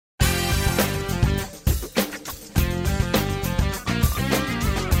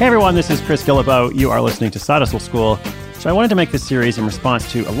Hey everyone, this is Chris Guillebeau. You are listening to Side Hustle School. So I wanted to make this series in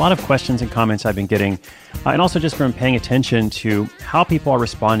response to a lot of questions and comments I've been getting, and also just from paying attention to how people are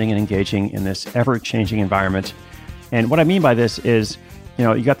responding and engaging in this ever-changing environment. And what I mean by this is,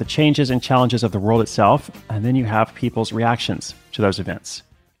 you got the changes and challenges of the world itself, and then you have people's reactions to those events.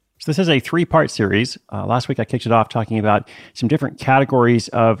 So this is a three-part series. Last week I kicked it off talking about some different categories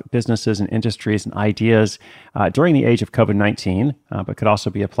of businesses and industries and ideas during the age of COVID-19, but could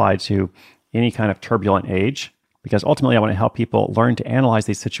also be applied to any kind of turbulent age, because ultimately I want to help people learn to analyze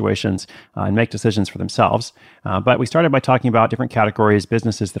these situations and make decisions for themselves. But we started by talking about different categories: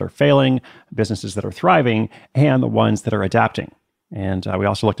 businesses that are failing, businesses that are thriving, and the ones that are adapting. And we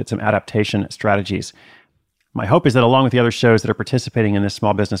also looked at some adaptation strategies. My hope is that along with the other shows that are participating in this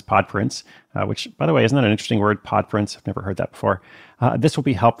Small Business Podference, which, by the way, isn't that an interesting word, Podference? I've never heard that before. This will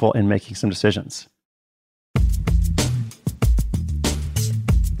be helpful in making some decisions.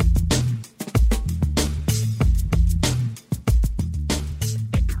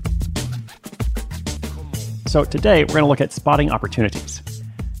 So today, we're going to look at spotting opportunities.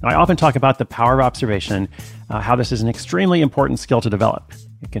 Now, I often talk about the power of observation, how this is an extremely important skill to develop.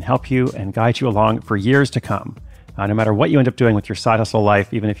 It can help you and guide you along for years to come. No matter what you end up doing with your side hustle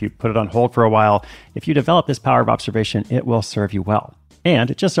life, even if you put it on hold for a while, if you develop this power of observation, it will serve you well.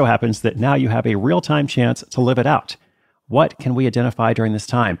 And it just so happens that now you have a real-time chance to live it out. What can we identify during this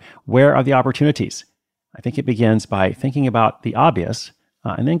time? Where are the opportunities? I think it begins by thinking about the obvious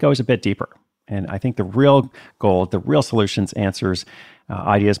and then goes a bit deeper. And I think the real goal, the real solutions, answers,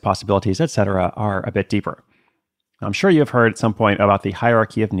 ideas, possibilities, etc., are a bit deeper. I'm sure you've heard at some point about the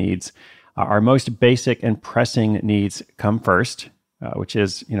hierarchy of needs. Our most basic and pressing needs come first, which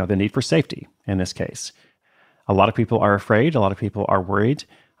is, the need for safety in this case. A lot of people are afraid. A lot of people are worried.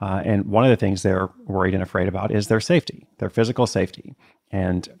 And one of the things they're worried and afraid about is their safety, their physical safety.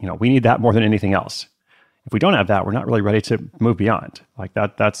 And, we need that more than anything else. If we don't have that, we're not really ready to move beyond. Like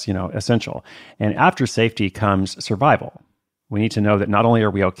that's essential. And after safety comes survival. We need to know that not only are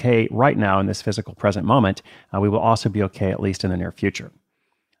we okay right now in this physical present moment, we will also be okay at least in the near future.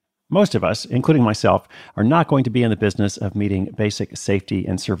 Most of us, including myself, are not going to be in the business of meeting basic safety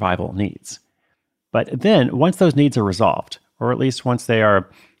and survival needs. But then once those needs are resolved, or at least once they are,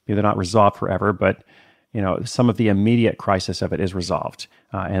 they're not resolved forever, but some of the immediate crisis of it is resolved,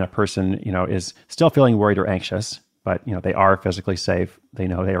 and a person, is still feeling worried or anxious, but they are physically safe. They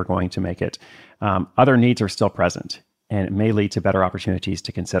know they are going to make it. Other needs are still present, and it may lead to better opportunities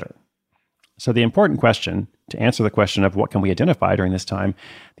to consider. So the important question, to answer the question of what can we identify during this time,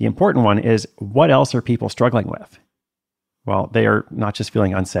 the important one is, what else are people struggling with? Well, they are not just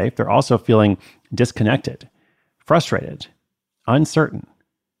feeling unsafe, they're also feeling disconnected, frustrated, uncertain,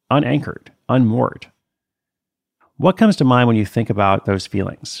 unanchored, unmoored. What comes to mind when you think about those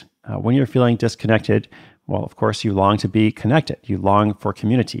feelings? When you're feeling disconnected, well, of course, you long to be connected. You long for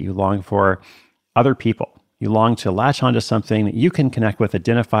community. You long for other people. You long to latch onto something that you can connect with,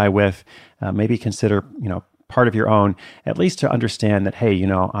 identify with, maybe consider, part of your own, at least to understand that, hey,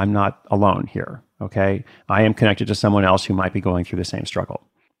 I'm not alone here, okay? I am connected to someone else who might be going through the same struggle.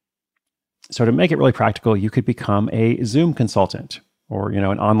 So to make it really practical, you could become a Zoom consultant or, an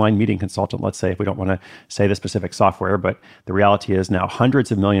online meeting consultant, let's say, if we don't want to say the specific software, but the reality is now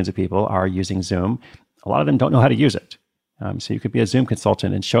hundreds of millions of people are using Zoom. A lot of them don't know how to use it. So you could be a Zoom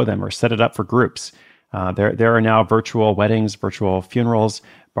consultant and show them or set it up for groups. There are now virtual weddings, virtual funerals,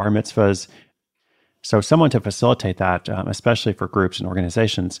 bar mitzvahs. So someone to facilitate that, especially for groups and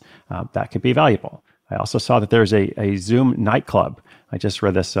organizations, that could be valuable. I also saw that there's a Zoom nightclub. I just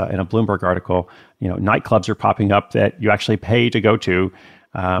read this in a Bloomberg article. Nightclubs are popping up that you actually pay to go to,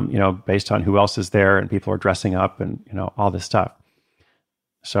 based on who else is there, and people are dressing up and, all this stuff.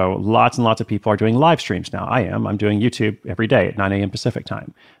 So lots and lots of people are doing live streams now. I'm doing YouTube every day at 9 a.m. Pacific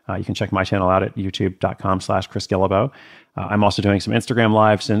time. You can check my channel out at youtube.com/Chris Guillebeau. I'm also doing some Instagram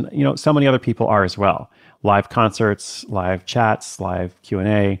lives, and so many other people are as well. Live concerts, live chats, live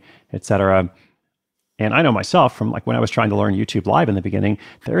Q&A, etc. And I know myself from when I was trying to learn YouTube Live in the beginning,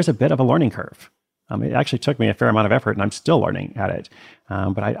 there's a bit of a learning curve. It actually took me a fair amount of effort, and I'm still learning at it.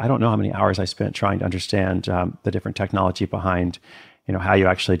 But I don't know how many hours I spent trying to understand the different technology behind how you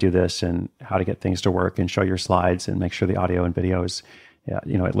actually do this and how to get things to work and show your slides and make sure the audio and video is,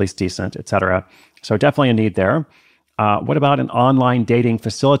 at least decent, et cetera. So definitely a need there. What about an online dating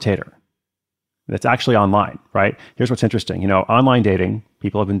facilitator that's actually online, right? Here's what's interesting. Online dating,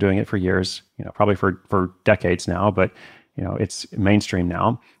 people have been doing it for years, probably for decades now, but it's mainstream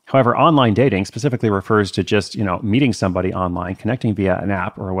now. However, online dating specifically refers to just, meeting somebody online, connecting via an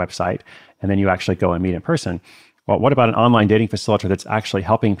app or a website, and then you actually go and meet in person. Well, what about an online dating facilitator that's actually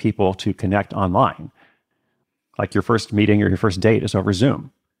helping people to connect online? Like your first meeting or your first date is over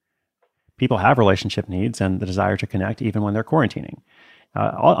Zoom. People have relationship needs and the desire to connect even when they're quarantining.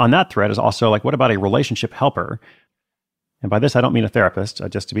 On that thread is also like, what about a relationship helper? And by this, I don't mean a therapist,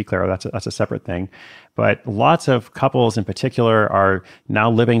 just to be clear, that's a separate thing. But lots of couples in particular are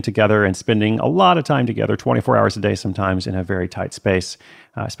now living together and spending a lot of time together, 24 hours a day sometimes, in a very tight space,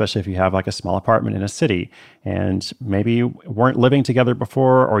 especially if you have like a small apartment in a city. And maybe you weren't living together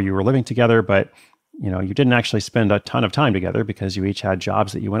before, or you were living together, but you didn't actually spend a ton of time together because you each had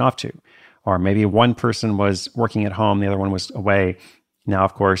jobs that you went off to. Or maybe one person was working at home, the other one was away. Now,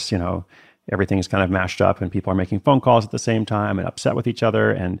 of course, everything is kind of mashed up and people are making phone calls at the same time and upset with each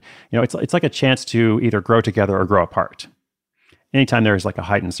other. And, it's like a chance to either grow together or grow apart. Anytime there's like a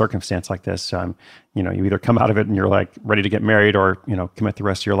heightened circumstance like this, you either come out of it and you're like ready to get married or, commit the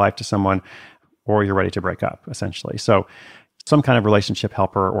rest of your life to someone, or you're ready to break up, essentially. So some kind of relationship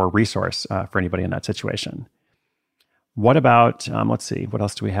helper or resource for anybody in that situation. What about, let's see, what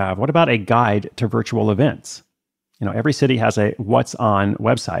else do we have? What about a guide to virtual events? Every city has a What's On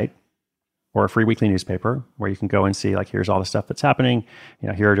website or a free weekly newspaper where you can go and see, like, here's all the stuff that's happening.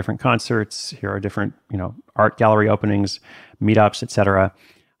 Here are different concerts. Here are different, art gallery openings, meetups, etc.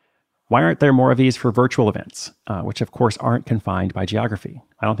 Why aren't there more of these for virtual events, which of course aren't confined by geography?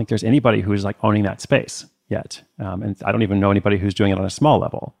 I don't think there's anybody who's like owning that space yet. And I don't even know anybody who's doing it on a small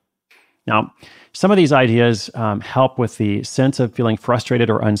level. Now, some of these ideas help with the sense of feeling frustrated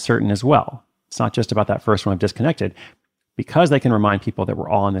or uncertain as well. It's not just about that first one of disconnected, because they can remind people that we're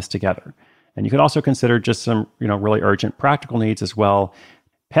all in this together. And you could also consider just some, really urgent practical needs as well.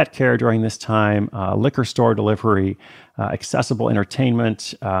 Pet care during this time, liquor store delivery, accessible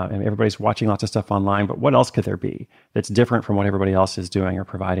entertainment. And everybody's watching lots of stuff online, but what else could there be that's different from what everybody else is doing or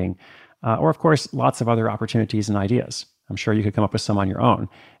providing? Or of course, lots of other opportunities and ideas. I'm sure you could come up with some on your own.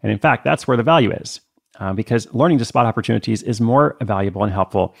 And in fact, that's where the value is, because learning to spot opportunities is more valuable and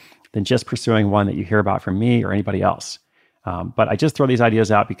helpful than just pursuing one that you hear about from me or anybody else. But I just throw these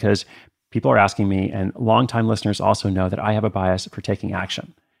ideas out because people are asking me, and longtime listeners also know that I have a bias for taking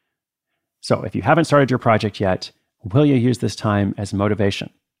action. So if you haven't started your project yet, will you use this time as motivation?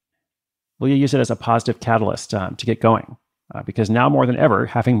 Will you use it as a positive catalyst to get going? Because now more than ever,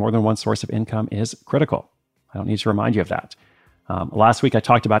 having more than one source of income is critical. I don't need to remind you of that. Last week, I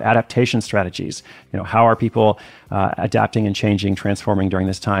talked about adaptation strategies. How are people adapting and changing, transforming during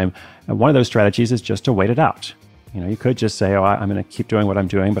this time? And one of those strategies is just to wait it out. You could just say, I'm going to keep doing what I'm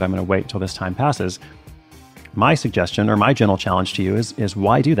doing, but I'm going to wait until this time passes. My suggestion or my gentle challenge to you is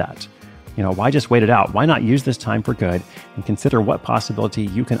why do that? Why just wait it out? Why not use this time for good and consider what possibility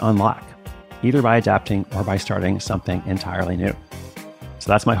you can unlock, either by adapting or by starting something entirely new? So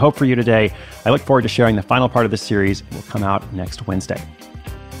that's my hope for you today. I look forward to sharing the final part of this series. It will come out next Wednesday.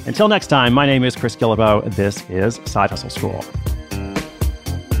 Until next time, my name is Chris Guillebeau. This is Side Hustle School.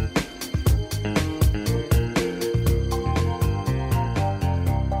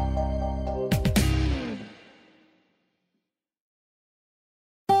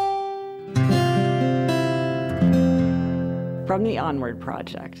 From the Onward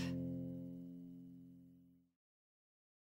Project.